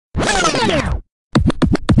Are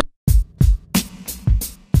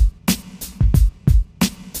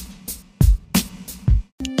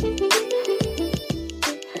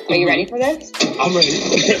you ready for this? I'm ready.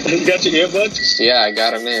 You got your earbuds? Yeah, I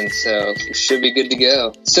got them in, so it should be good to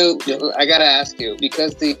go. So I gotta ask you,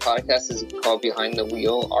 because the podcast is called Behind the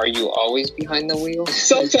Wheel, are you always behind the wheel?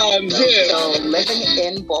 Sometimes, yeah. So living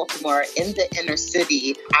in Baltimore, in the inner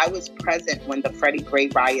city, I was present when the Freddie Gray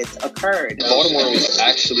riots occurred. Baltimore was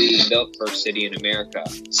actually the first city in America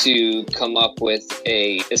to come up with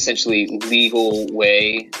a essentially legal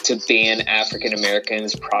way to ban African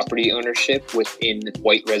Americans' property ownership within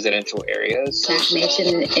white residential areas.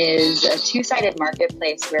 Machination is a two-sided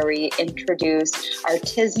marketplace where we introduce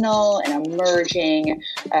artisanal and emerging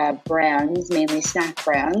brands, mainly snack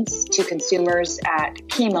brands, to consumers at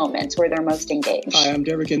key moments where they're most engaged. Hi, I'm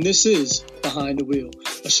Derek, and this is Behind the Wheel,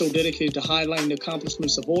 a show dedicated to highlighting the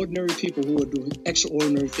accomplishments of ordinary people who are doing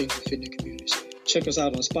extraordinary things within their communities. Check us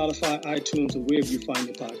out on Spotify, iTunes, or wherever you find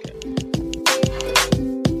your podcast.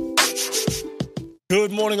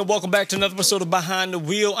 Good morning and welcome back to another episode of Behind the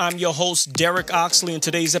Wheel. I'm your host, Derek Oxley, and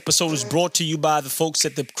today's episode is brought to you by the folks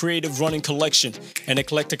at the Creative Running Collection, an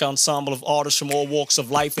eclectic ensemble of artists from all walks of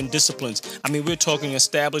life and disciplines. I mean, we're talking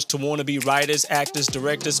established to wannabe writers, actors,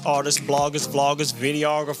 directors, artists, bloggers, vloggers,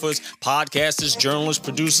 videographers, podcasters, journalists,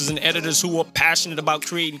 producers, and editors who are passionate about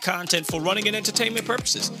creating content for running and entertainment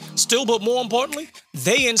purposes. Still, but more importantly,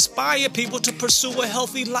 they inspire people to pursue a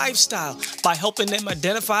healthy lifestyle by helping them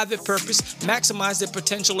identify their purpose, maximize their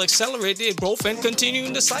potential, accelerate their growth, and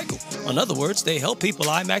continuing the cycle. In other words, they help people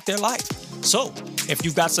IMAC their life. So, if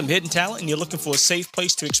you've got some hidden talent and you're looking for a safe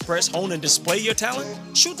place to express, hone, and display your talent,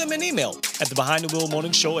 shoot them an email at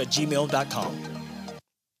thebehindthewheelmorningshow@gmail.com.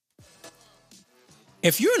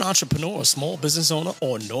 If you're an entrepreneur or small business owner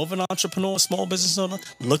or know of an entrepreneur or small business owner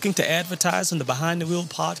looking to advertise on the Behind the Wheel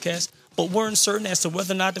podcast, but weren't certain as to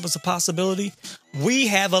whether or not there was a possibility, we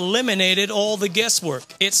have eliminated all the guesswork.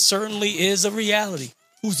 It certainly is a reality.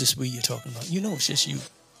 Who's this we you're talking about? You know it's just you.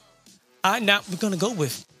 We're going to go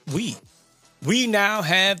with we. We now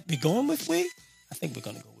have, we going with we? I think we're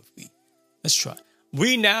going to go with we. Let's try.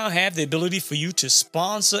 We now have the ability for you to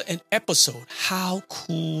sponsor an episode. How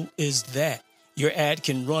cool is that? Your ad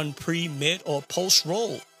can run pre, mid, or post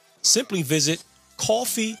roll. Simply visit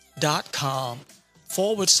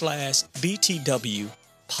coffee.com/BTW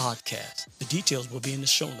podcast. The details will be in the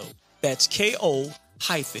show note. That's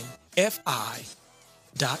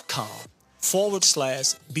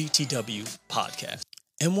KO-fi.com/BTW podcast.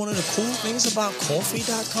 And one of the cool things about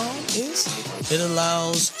coffee.com is it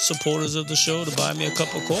allows supporters of the show to buy me a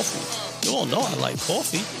cup of coffee. You all know I like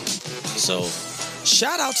coffee. So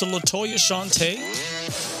shout out to LaToya Shante,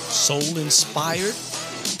 Soul Inspired,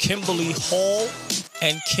 Kimberly Hall,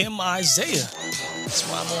 and Kim Isaiah. That's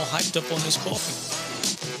why I'm all hyped up on this coffee.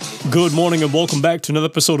 Good morning and welcome back to another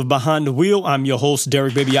episode of Behind the Wheel. I'm your host,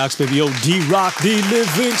 Derek Baby Ox Baby O, D-Rock, D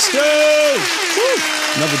Livingston. Woo!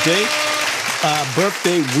 Another day,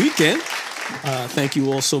 birthday weekend. Thank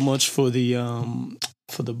you all so much for the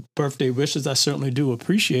birthday wishes. I certainly do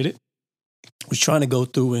appreciate it. I was trying to go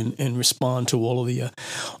through and respond to all of the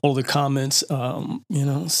comments,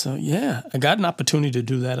 So yeah, I got an opportunity to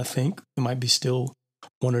do that. I think there might be still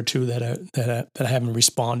one or two that I haven't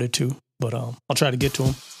responded to, but I'll try to get to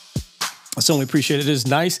them. I certainly appreciate it. It's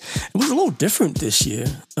nice. It was a little different this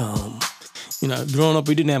year. Growing up,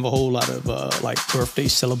 we didn't have a whole lot of birthday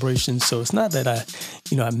celebrations, so it's not that I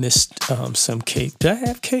missed some cake. Did I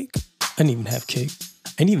have cake? I didn't even have cake.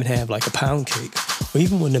 I didn't even have like a pound cake, or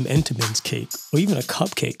even one of them Entenmann's cake, or even a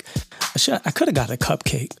cupcake. I could have got a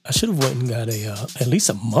cupcake. I should have went and got at least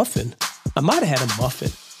a muffin. I might have had a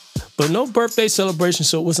muffin, but no birthday celebration.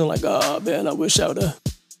 So it wasn't like, oh man, I wish I would have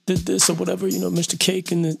did this or whatever. Missed a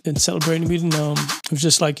cake and celebrating. We didn't. It was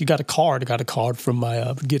just like you got a card. I got a card from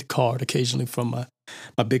would get a card occasionally from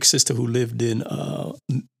my big sister who lived in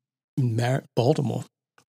Baltimore,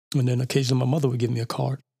 and then occasionally my mother would give me a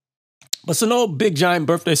card. But so no big giant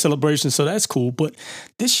birthday celebration, so that's cool. But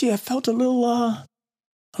this year I felt a little, I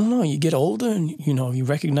don't know, you get older and, you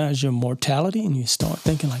recognize your mortality and you start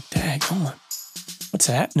thinking like, daggone, what's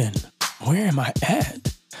happening? Where am I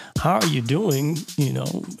at? How are you doing?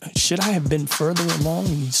 Should I have been further along?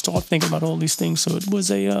 And you start thinking about all these things. So it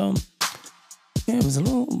was it was a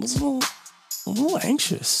little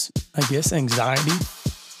anxious, I guess, anxiety.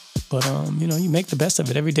 But, you make the best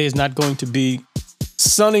of it. Every day is not going to be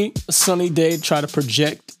sunny day. Try to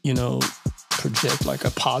project like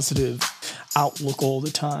a positive outlook all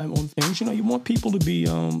the time on things. You want people to be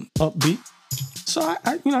upbeat. So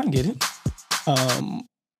I get it.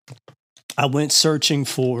 I went searching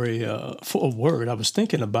for a word. I was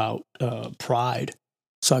thinking about pride.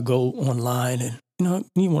 So I go online and,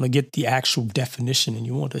 you want to get the actual definition and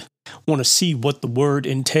you want to see what the word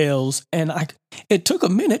entails. And it took a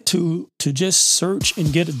minute to just search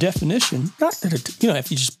and get a definition. Not that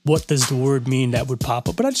if you just, what does the word mean, that would pop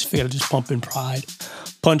up. But I just figured I'd just punch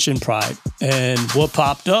in pride. And what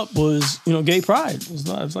popped up was, gay pride.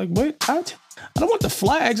 I was like, wait, I don't want the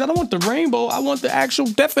flags. I don't want the rainbow. I want the actual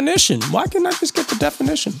definition. Why can't I just get the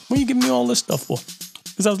definition? What are you giving me all this stuff for?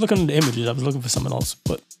 Because I was looking at the images. I was looking for something else.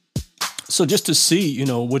 But so just to see,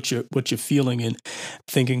 what you're feeling and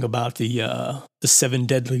thinking about the 7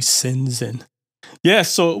 deadly sins. And yeah,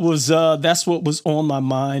 so it was, that's what was on my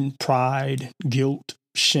mind. Pride, guilt,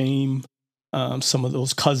 shame, some of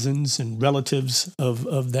those cousins and relatives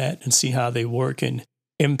of that, and see how they work and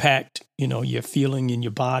impact, your feeling in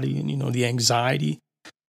your body and, the anxiety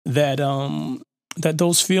that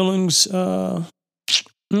those feelings can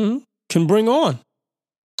bring on.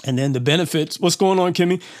 And then the benefits, what's going on,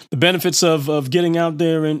 Kimmy? The benefits of getting out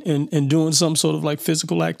there and doing some sort of like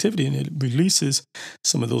physical activity, and it releases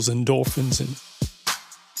some of those endorphins and,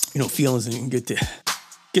 feelings, and you can get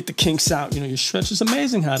the kinks out, your stretch. It's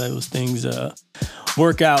amazing how those things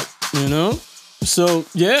work out, So,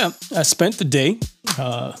 yeah, I spent the day.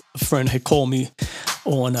 A friend had called me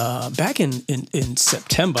on back in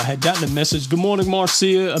September. I had gotten a message. Good morning,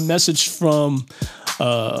 Marcia. A message from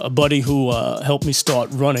a buddy who helped me start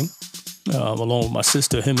running along with my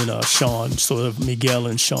sister. Him and Sean, sort of Miguel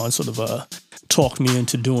and Sean sort of talked me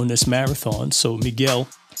into doing this marathon. So Miguel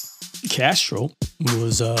Castro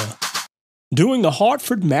was doing the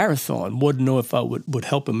Hartford Marathon. Wouldn't know if I would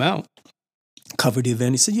help him out. Covered the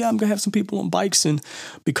event. He said, yeah, I'm going to have some people on bikes and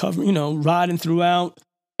be covering, riding throughout,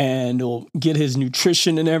 and he'll get his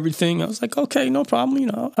nutrition and everything. I was like, okay, no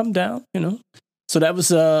problem. I'm down, So that was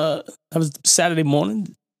Saturday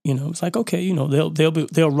morning. It's like, okay,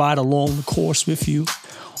 they'll ride along the course with you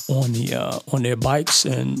on their bikes,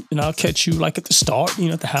 and I'll catch you like at the start,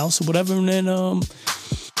 at the house or whatever, and then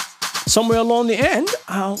somewhere along the end,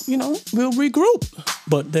 we'll regroup.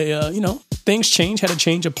 But they, things change, had a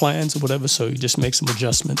change of plans or whatever, so you just make some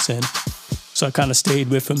adjustments. And so I kind of stayed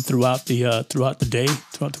with him throughout the day,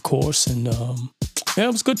 throughout the course, and it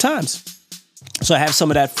was good times. So I have some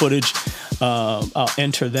of that footage. I'll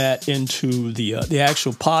enter that into the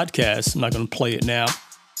actual podcast. I'm not going to play it now,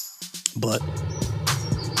 but.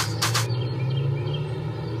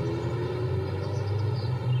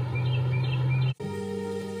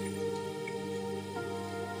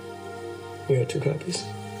 You got 2 copies?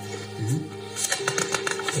 Mm-hmm.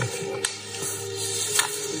 Okay.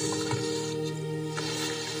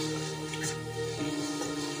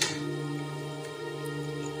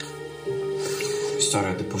 We started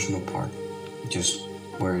at the Bushnell Park, just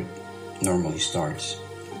where it normally starts.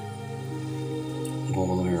 Go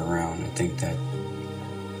all the way around. I think that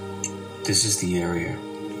this is the area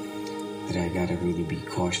that I gotta really be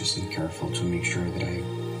cautious and careful to make sure that I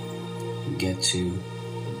get to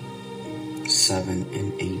 7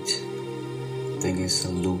 and 8. I think it's a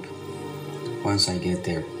loop. Once I get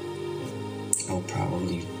there, I'll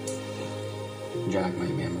probably jog my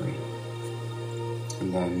memory.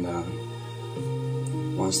 And then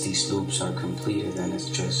once these loops are completed, then it's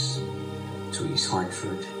just to East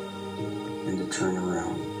Hartford and the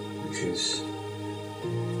turnaround, which is,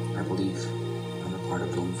 I believe, on the part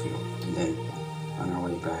of Bloomfield. And then on our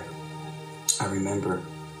way back, I remember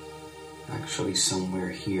actually somewhere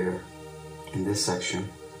here in this section,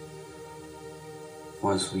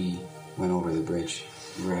 once we went over the bridge,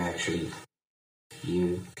 where actually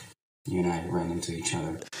you and I ran into each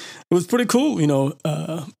other. It was pretty cool,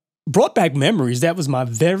 brought back memories. That was my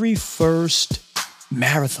very first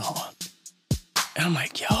marathon. And I'm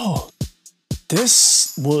like, yo,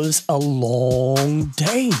 this was a long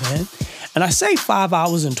day, man. And I say 5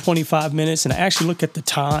 hours and 25 minutes, and I actually look at the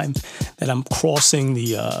time that I'm crossing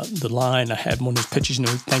the line. I had one of those pictures,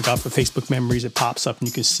 thank God for Facebook memories. It pops up and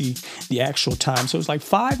you can see the actual time. So it was like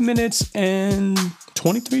 5 minutes and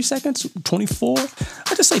 23 seconds, 24.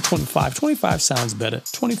 I just say 25. 25 sounds better.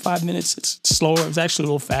 25 minutes, it's slower. It was actually a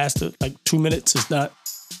little faster. Like 2 minutes is not,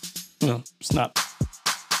 it's not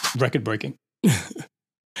record breaking.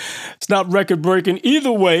 It's not record breaking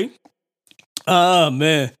either way. Oh,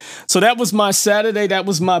 man. So that was my Saturday. That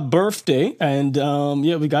was my birthday. And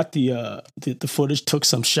we got the footage, took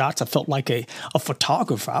some shots. I felt like a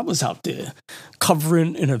photographer. I was out there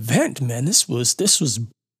covering an event, man. This was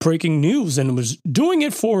breaking news, and it was doing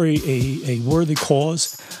it for a worthy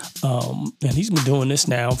cause. And he's been doing this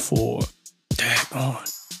now for,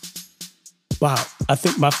 wow, I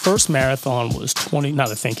think my first marathon was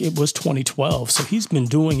 2012. So he's been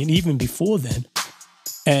doing it even before then.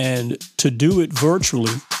 And to do it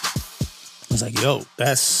virtually, I was like, yo,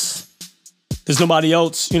 there's nobody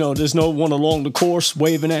else, there's no one along the course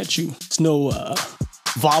waving at you. There's no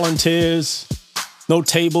volunteers, no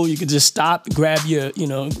table. You could just stop, grab your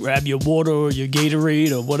water or your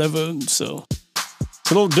Gatorade or whatever. So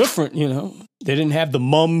it's a little different, They didn't have the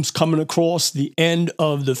mums coming across the end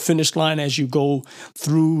of the finish line as you go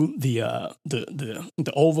through the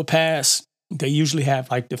overpass. They usually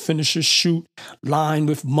have like the finishers chute lined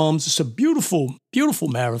with mums. It's a beautiful, beautiful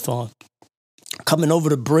marathon. Coming over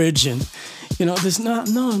the bridge and, there's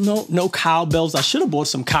no cowbells. I should have bought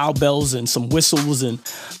some cowbells and some whistles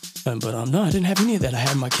but no, I didn't have any of that. I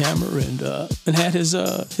had my camera and had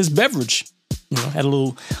his beverage. Had a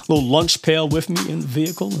little lunch pail with me in the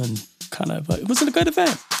vehicle and kind of it was a good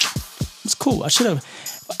event. It was cool. I should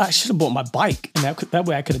have bought my bike, and that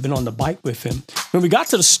way I could have been on the bike with him. When we got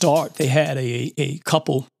to the start, they had a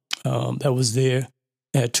couple that was there.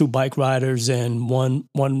 They had 2 bike riders and one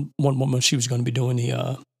woman. She was going to be doing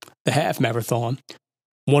the half marathon.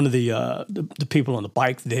 One of the people on the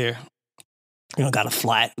bike there, got a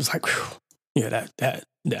flat. It was like, whew, yeah, that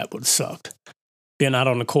would have sucked. Being out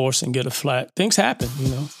on the course and get a flat. Things happen,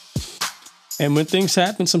 And when things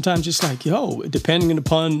happen, sometimes it's like, yo, depending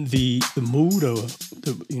upon the mood or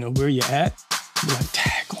where you're at, you're like,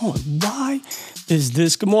 tag on, why is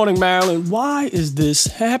this? Good morning, Marilyn. Why is this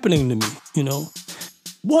happening to me?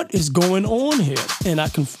 What is going on here? And I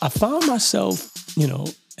found myself,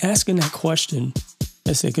 asking that question.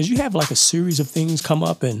 I said, because you have like a series of things come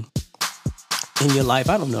up in your life.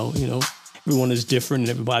 I don't know, everyone is different and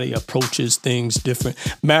everybody approaches things different.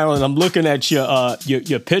 Marilyn, I'm looking at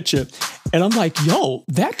your picture and I'm like, yo,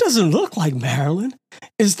 that doesn't look like Marilyn.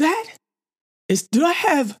 Do I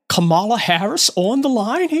have Kamala Harris on the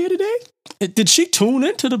line here today? Did she tune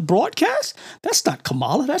into the broadcast? That's not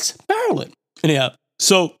Kamala, that's Marilyn. Anyhow,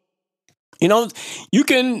 so, you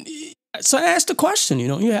can, so I asked the question,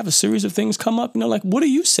 you have a series of things come up, like, what do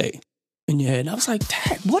you say in your head? And I was like,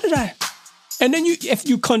 dang, what did I? And then if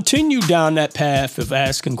you continue down that path of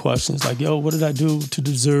asking questions like, yo, what did I do to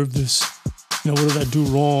deserve this? What did I do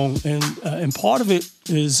wrong? And part of it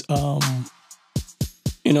is,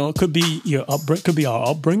 it could be our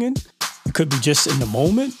upbringing. It could be just in the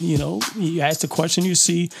moment. You ask the question, you'll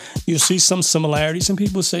see some similarities. Some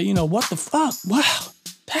people say, what the fuck? Wow,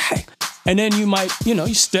 dang. And then you might,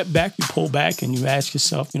 you step back, you pull back, and you ask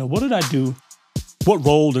yourself, what did I do? What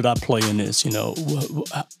role did I play in this?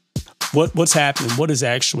 What's happening? What is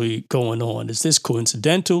actually going on? Is this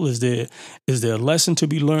coincidental? Is there a lesson to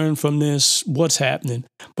be learned from this? What's happening?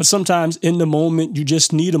 But sometimes in the moment, you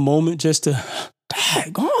just need a moment just to,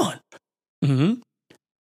 dang on. Mm-hmm.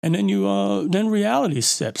 And then then reality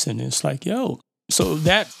steps in. It's like, yo. So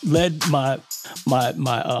that led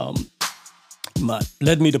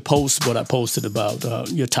led me to post what I posted about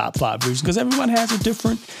your top 5 reasons, because everyone has a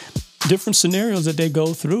different scenarios that they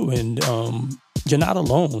go through, and you're not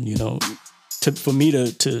alone. For me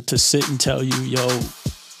to sit and tell you, yo,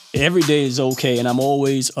 every day is okay, and I'm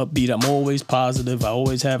always upbeat, I'm always positive, I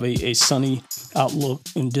always have a sunny outlook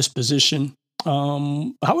and disposition.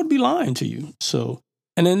 I would be lying to you. So.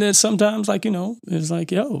 And then there's sometimes it's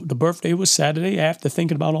like, yo, the birthday was Saturday. After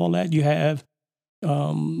thinking about all that, you have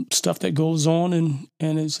stuff that goes on and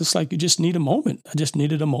it's just like, you just need a moment. I just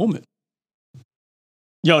needed a moment.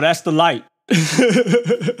 Yo, that's the light.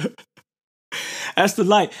 That's the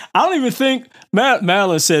light. I don't even think,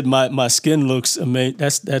 Marilyn said my skin looks amazing.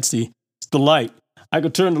 That's the light. I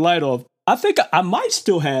could turn the light off. I think I might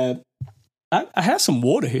still have, I have some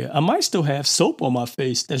water here. I might still have soap on my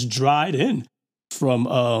face that's dried in. From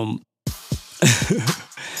I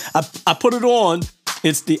put it on.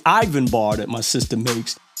 It's the Ivan bar that my sister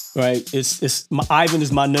makes, right? It's Ivan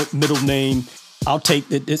is my middle name. I'll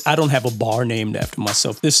take it. I don't have a bar named after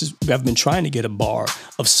myself. I've been trying to get a bar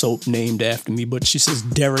of soap named after me, but she says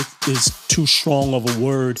Derek is too strong of a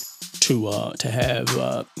word to have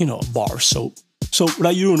a bar of soap. So what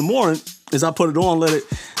I do in the morning is I put it on,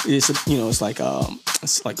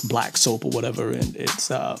 it's like black soap or whatever, and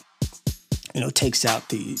it's takes out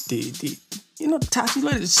the top. You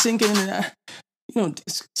let it sink in, and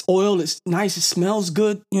it's oil. It's nice. It smells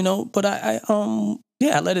good. But I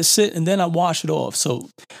let it sit, and then I wash it off. So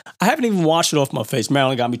I haven't even washed it off my face.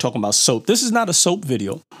 Marilyn got me talking about soap. This is not a soap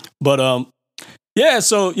video, but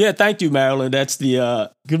So thank you, Marilyn. That's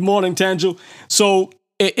the good morning, Tangiel. So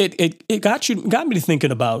it got me to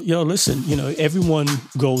thinking about, listen, everyone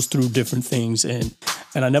goes through different things, and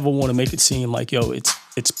I never want to make it seem like,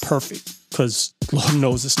 it's perfect, because Lord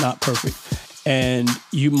knows it's not perfect. And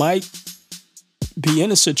you might be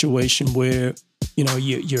in a situation where, you know,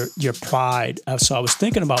 your pride. So I was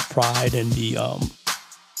thinking about pride and the,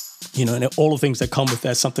 you know, and all the things that come with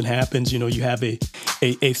that. Something happens, you know, you have a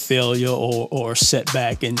failure or a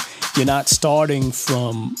setback, and you're not starting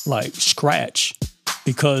from like scratch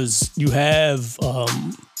because you have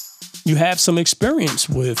some experience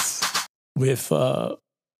with a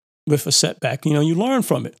setback. You know, you learn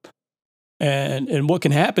from it. And what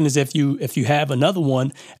can happen is if you have another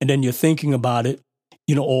one and then you're thinking about it,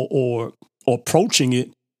 you know, or approaching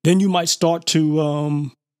it, then you might start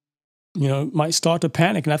to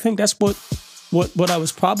panic. And I think that's what I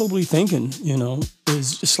was probably thinking, you know,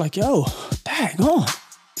 is just like, yo, daggone,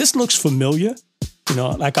 this looks familiar. You know,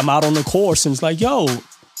 like I'm out on the course and it's like, yo,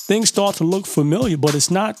 things start to look familiar, but it's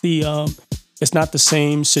not the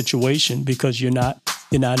same situation because you're not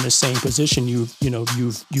in the same position. You've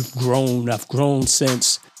grown. I've grown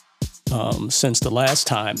since the last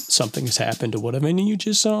time something has happened or whatever. And you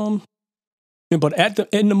just but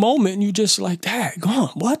in the moment you just like,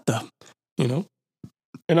 daggone, what the, you know.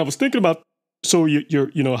 And I was thinking about, so your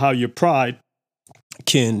you know, how your pride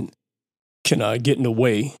can get in the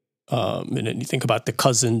way, and then you think about the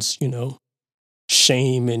cousins, you know,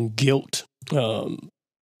 shame and guilt, you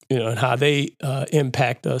know, and how they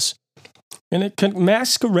impact us. And it can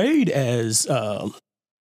masquerade as,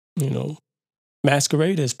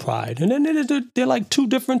 masquerade as pride. And then they're like two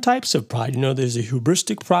different types of pride. You know, there's a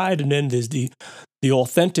hubristic pride, and then there's the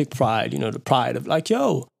authentic pride, you know, the pride of like,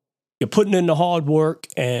 yo, you're putting in the hard work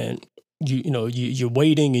and you're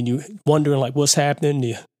waiting and you're wondering like what's happening.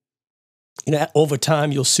 You know, over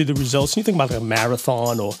time you'll see the results. And you think about like a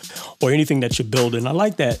marathon or anything that you're building. I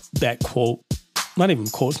like that quote. Not even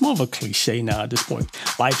quote. It's more of a cliche now at this point.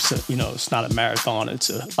 Life's it's not a marathon.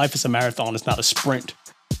 Life is a marathon. It's not a sprint.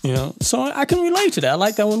 You know, so I can relate to that. I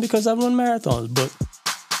like that one because I run marathons. But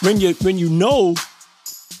when you know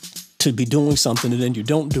to be doing something and then you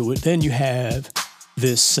don't do it, then you have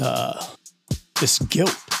this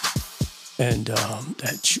guilt, and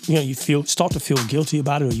that you start to feel guilty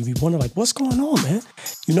about it, or you wonder like, what's going on, man?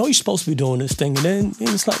 You know you're supposed to be doing this thing, and then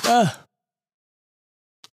it's like,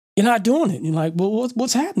 you're not doing it. You're like, well,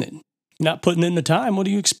 what's happening? You're not putting in the time. What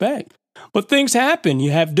do you expect? But things happen.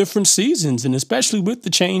 You have different seasons, and especially with the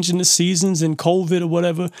change in the seasons and COVID or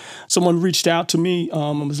whatever. Someone reached out to me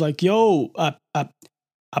and was like, "Yo, I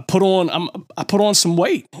put on some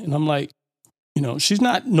weight," and I'm like, you know, she's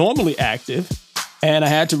not normally active, and I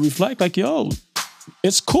had to reflect like, "Yo,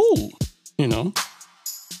 it's cool. You know,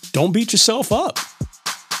 don't beat yourself up."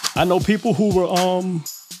 I know people who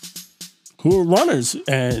were runners,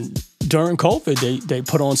 and during COVID, they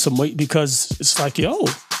put on some weight because it's like, yo,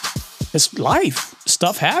 it's life.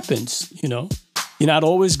 Stuff happens, you know. You're not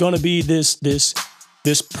always going to be this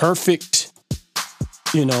perfect,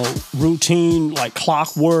 you know, routine, like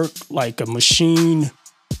clockwork, like a machine,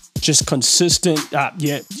 just consistent.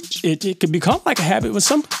 Yet it could become like a habit with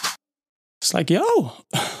some. It's like, yo,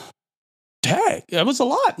 dang, that was a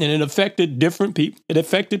lot, and it affected different people. It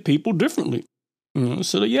affected people differently. You know,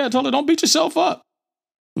 so I told her, don't beat yourself up.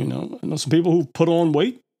 You know, I know some people who put on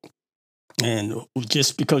weight, and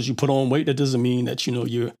just because you put on weight, that doesn't mean that, you know,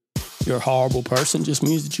 you're a horrible person. It just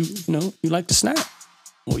means that you like to snap,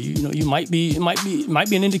 or you might be. It might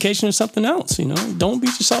be an indication of something else. You know, don't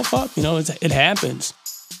beat yourself up. You know, it happens.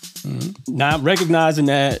 Mm-hmm. Now recognizing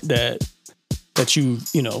that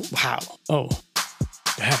you know, wow, oh,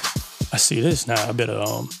 I see this now. I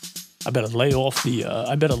better lay off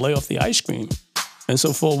the ice cream. And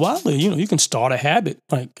so for a while, you know, you can start a habit.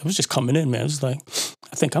 Like, I was just coming in, man. It's like,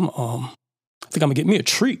 I think I'm gonna get me a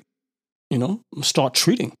treat. You know, I'm gonna start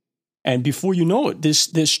treating. And before you know it,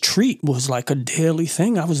 this treat was like a daily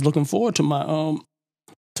thing. I was looking forward to my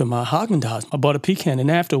Haagen-Dazs, my butter pecan. And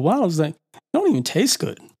after a while, I was like, it don't even taste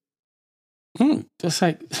good. Just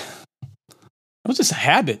like, it was just a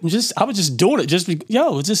habit. I was just doing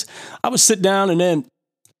it. I would sit down and then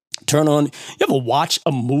turn on. You ever watch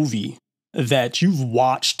a movie that you've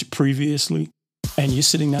watched previously and you're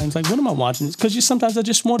sitting down and it's like, what am I watching? Because sometimes I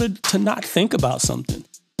just wanted to not think about something.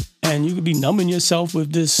 And you could be numbing yourself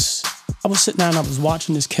with this. I was sitting down and I was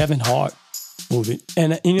watching this Kevin Hart movie.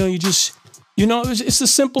 And, you know, it's a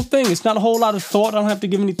simple thing. It's not a whole lot of thought. I don't have to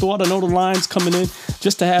give any thought. I know the line's coming in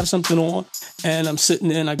just to have something on. And I'm sitting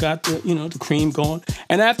there and I got the cream going.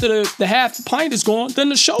 And after the half pint is gone, then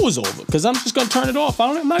the show is over. Because I'm just going to turn it off.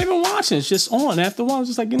 I'm not even watching. It's just on. After a while, I was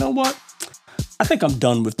just like, you know what? I think I'm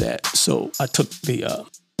done with that. So I took the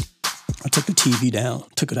TV down,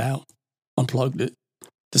 took it out, unplugged it.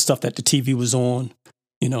 The stuff that the TV was on,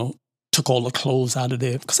 you know, took all the clothes out of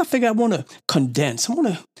there. Because I figured I want to condense. I want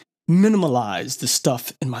to minimalize the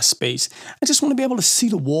stuff in my space. I just want to be able to see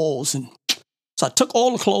the walls. And so I took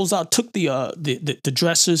all the clothes out, took the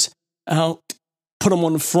dressers out, put them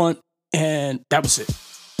on the front, and that was it.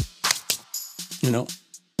 You know,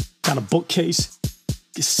 got a bookcase,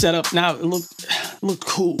 get set up. Now it looked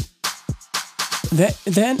cool.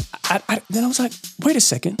 Then I was like, wait a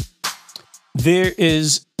second. There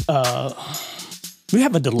is we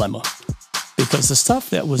have a dilemma, because the stuff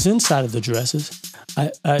that was inside of the dresses,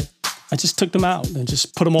 I just took them out and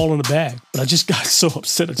just put them all in a bag. But I just got so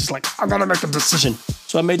upset. I just like, I gotta make a decision.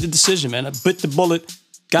 So I made the decision, man. I bit the bullet.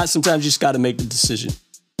 Guys, sometimes you just gotta make the decision.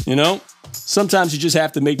 You know? Sometimes you just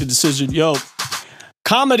have to make the decision. Yo,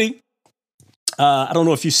 comedy. I don't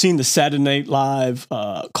know if you've seen the Saturday Night Live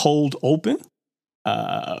cold open.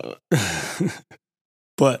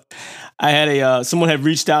 But I had someone had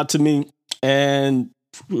reached out to me and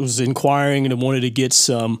was inquiring and wanted to get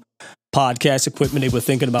some podcast equipment. They were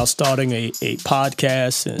thinking about starting a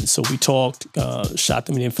podcast. And so we talked, shot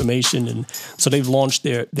them the information. And so they've launched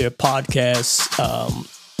their podcast.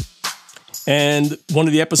 And one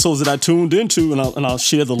of the episodes that I tuned into, and I'll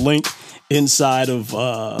share the link inside of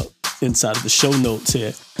the show notes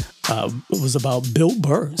here, it was about Bill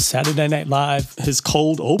Burr, Saturday Night Live, his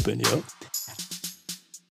cold open, yo.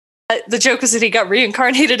 The joke is that he got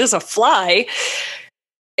reincarnated as a fly.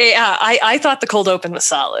 I thought the cold open was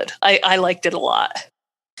solid. I liked it a lot.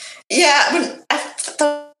 Yeah, I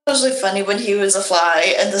thought it was really funny when he was a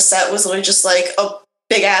fly and the set was literally just like a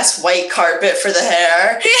big ass white carpet for the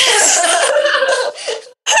hair.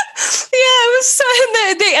 Yeah, it was so.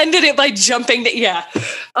 They ended it by jumping. Yeah.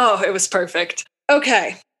 Oh, it was perfect.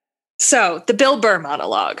 Okay, so the Bill Burr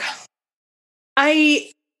monologue. I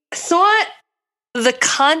thought the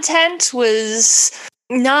content was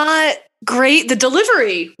not great. The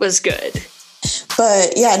delivery was good.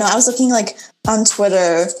 But yeah, no, I was looking like on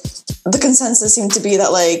Twitter, the consensus seemed to be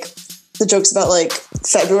that like the jokes about like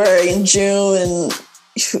February and June and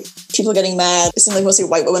people getting mad. It seemed like mostly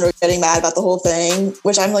white women were getting mad about the whole thing,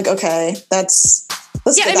 which I'm like, okay, that's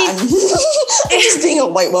yeah, good. I mean, I'm just being a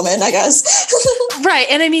white woman, I guess. Right.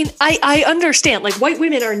 And I mean, I understand, like, white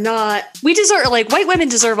women are not, white women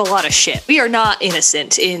deserve a lot of shit. We are not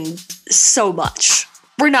innocent in so much.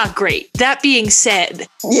 We're not great. That being said,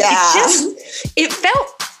 yeah, it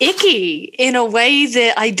felt icky in a way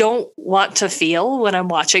that I don't want to feel when I'm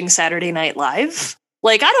watching Saturday Night Live.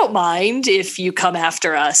 Like, I don't mind if you come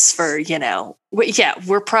after us for,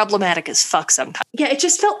 we're problematic as fuck sometimes. Yeah, it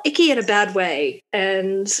just felt icky in a bad way.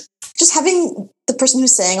 And just having the person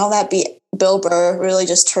who's saying all that be Bill Burr really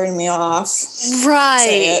just turned me off.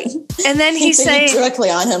 Right. And then he's saying directly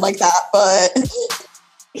on him like that, but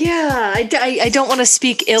yeah, I don't want to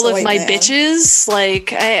speak ill of my bitches.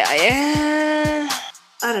 Like, I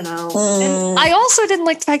don't know. And I also didn't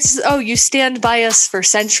like the fact that, you stand by us for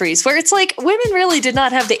centuries, where it's like women really did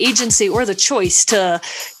not have the agency or the choice to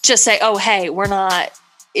just say, oh, hey, we're not.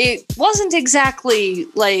 It wasn't exactly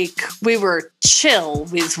like we were chill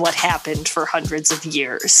with what happened for hundreds of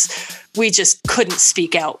years. We just couldn't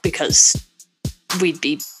speak out because we'd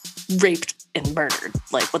be raped and murdered.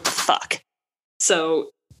 Like, what the fuck?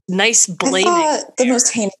 So nice blaming. I thought the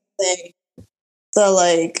most heinous thing, the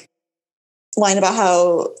line about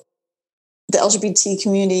how the LGBT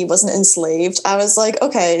community wasn't enslaved. I was like,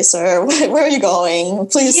 okay, sir, where are you going?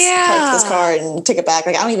 Please park this car and take it back.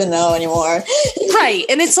 Like, I don't even know anymore. Right.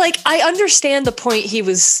 And it's like, I understand the point he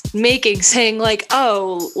was making, saying like,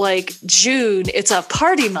 June, it's a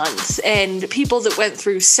party month, and people that went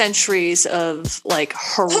through centuries of like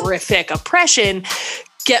horrific oppression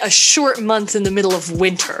get a short month in the middle of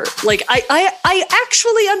winter. Like, I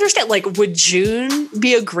actually understand. Like, would June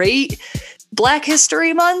be a great Black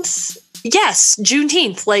History Month? Yes,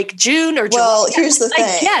 Juneteenth, like June or July. Well, here's the thing.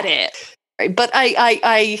 I get it. But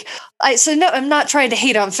so no, I'm not trying to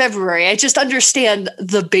hate on February. I just understand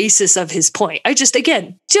the basis of his point. I just,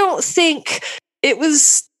 again, don't think it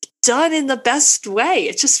was done in the best way.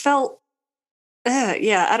 It just felt,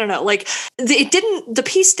 I don't know. Like, the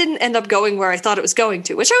piece didn't end up going where I thought it was going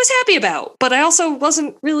to, which I was happy about. But I also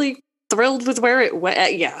wasn't really thrilled with where it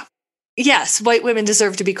went. Yeah. Yes, white women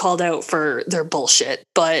deserve to be called out for their bullshit,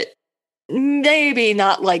 but maybe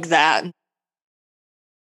not like that.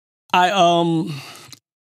 I'm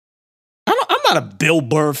not a Bill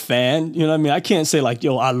Burr fan. You know what I mean? I can't say like,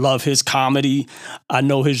 I love his comedy. I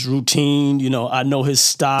know his routine. I know his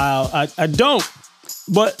style. I don't.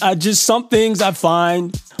 But some things I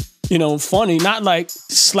find, funny. Not like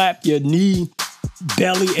slap your knee,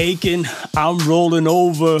 belly aching, I'm rolling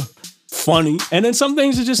over, funny. And then some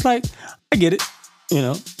things are just like, I get it,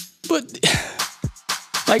 But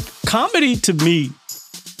like, comedy to me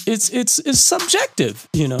it's subjective,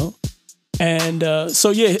 you know. And so,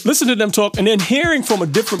 yeah, listen to them talk and then hearing from a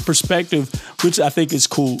different perspective, which I think is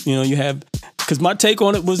cool. You know, you have, because my take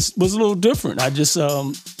on it was a little different. I just,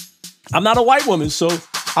 I'm not a white woman. So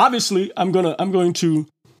obviously I'm going to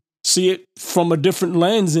see it from a different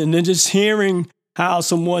lens, and then just hearing how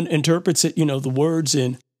someone interprets it, you know, the words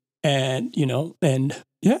and, you know, and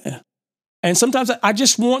yeah. And sometimes I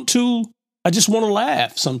just want to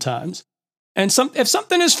laugh sometimes. And if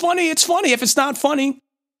something is funny, it's funny. If it's not funny,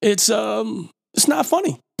 it's not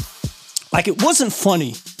funny. Like, it wasn't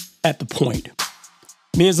funny at the point.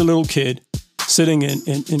 Me as a little kid sitting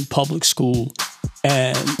in public school,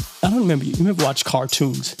 and I don't remember, you ever watch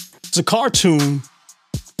cartoons? It's a cartoon,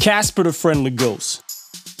 Casper the Friendly Ghost.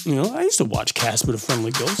 You know, I used to watch Casper the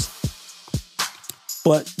Friendly Ghost.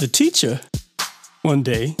 But the teacher, one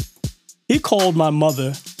day, he called my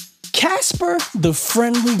mother Casper the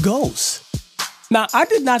Friendly Ghost. Now, I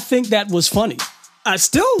did not think that was funny. As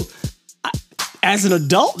an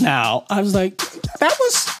adult now, I was like, that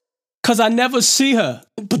was, because I never see her.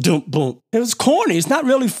 Boom, boom. It was corny. It's not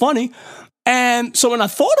really funny. And so when I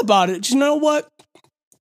thought about it, you know what?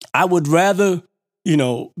 I would rather, you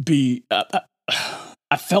know, be,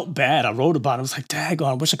 I felt bad. I wrote about it. I was like, daggone,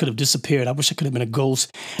 I wish I could have disappeared. I wish I could have been a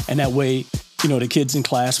ghost. And that way, you know, the kids in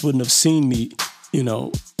class wouldn't have seen me, you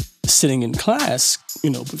know, sitting in class, you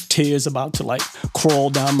know, with tears about to like crawl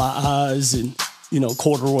down my eyes, and, you know,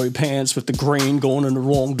 corduroy pants with the grain going in the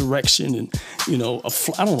wrong direction, and, you know,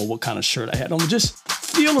 I don't know what kind of shirt I had. I'm just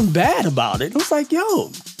feeling bad about it. I was like,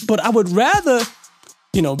 yo, but I would rather,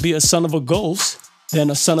 you know, be a son of a ghost than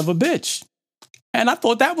a son of a bitch. And I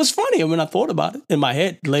thought that was funny when I thought about it in my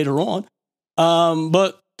head later on.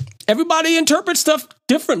 But everybody interprets stuff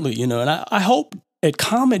differently, you know, and I hope that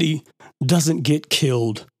comedy doesn't get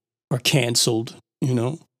killed or canceled, you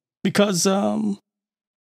know, because that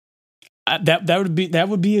would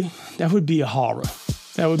be a horror.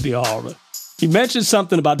 That would be a horror. You mentioned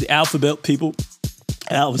something about the alphabet people,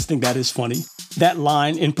 and I always think that is funny. That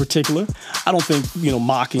line in particular, I don't think, you know,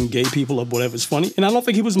 mocking gay people or whatever is funny, and I don't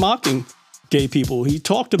think he was mocking gay people. He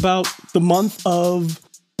talked about the month of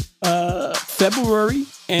February,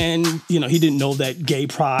 and, you know, he didn't know that Gay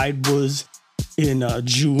Pride was in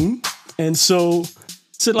June, and so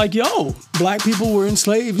said like, yo, black people were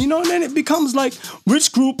enslaved, you know, and then it becomes like,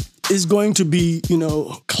 which group is going to be, you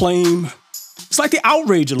know, claim, it's like the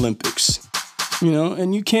outrage Olympics, you know,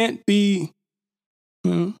 and you can't be,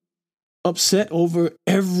 you know, upset over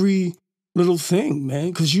every little thing,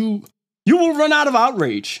 man, because you will run out of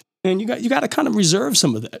outrage, and you got to kind of reserve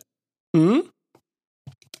some of that. Mm-hmm.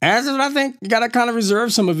 As what I think, you got to kind of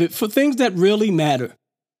reserve some of it for things that really matter.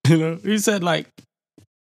 You know, he said like,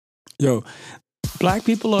 yo, black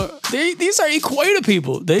people these are equator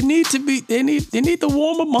people. They need the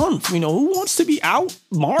warmer month. You know, who wants to be out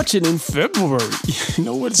marching in February? You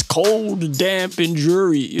know, when it's cold, damp, and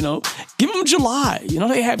dreary, you know, give them July. You know,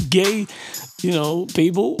 they have gay, you know,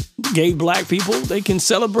 people, gay black people. They can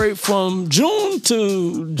celebrate from June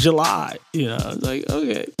to July, you know, like,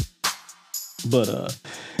 okay. But,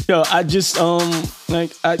 yo, I just,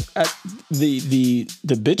 like, the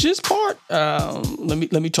bitches part,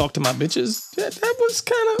 let me talk to my bitches. That was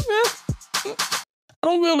kind of, I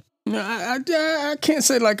don't really, I can't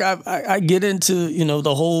say like I get into, you know,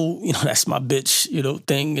 the whole, you know, that's my bitch, you know,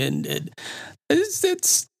 thing. And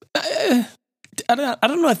it's I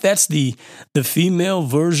don't know if that's the female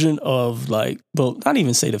version of like, well, not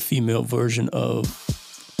even say the female version of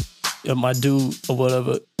my dude or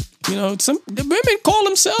whatever. You know, some women call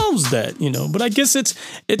themselves that, you know, but I guess it's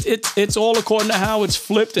all according to how it's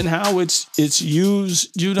flipped and how it's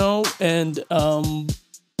used, you know, and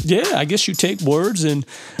yeah, I guess you take words and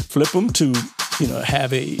flip them to, you know,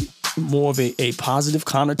 have a more of a positive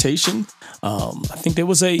connotation. I think there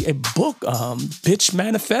was a book, Bitch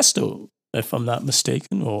Manifesto, if I'm not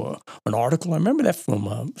mistaken, or an article. I remember that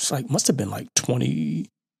from it's like must have been like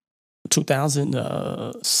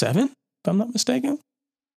 2007, if I'm not mistaken.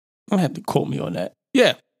 I don't have to quote me on that.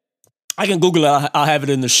 Yeah, I can Google it. I'll have it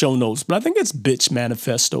in the show notes. But I think it's Bitch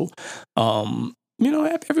Manifesto. You know,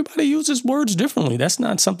 everybody uses words differently. That's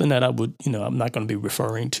not something that I would, you know, I'm not going to be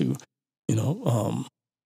referring to, you know,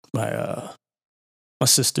 my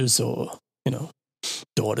sisters or, you know,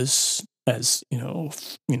 daughters as, you know,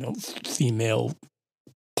 female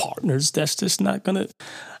partners. That's just not going to.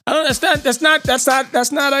 I don't. That's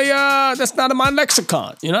not in my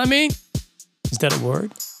lexicon. You know what I mean? Is that a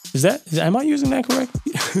word? Am I using that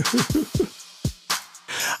correctly?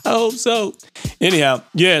 I hope so. Anyhow,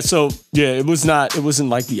 yeah, so yeah, it wasn't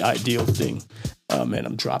like the ideal thing. Man,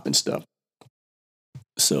 I'm dropping stuff.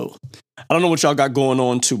 So I don't know what y'all got going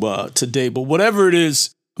on today, but whatever it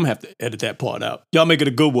is, I'm gonna have to edit that part out. Y'all make it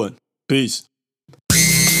a good one. Peace.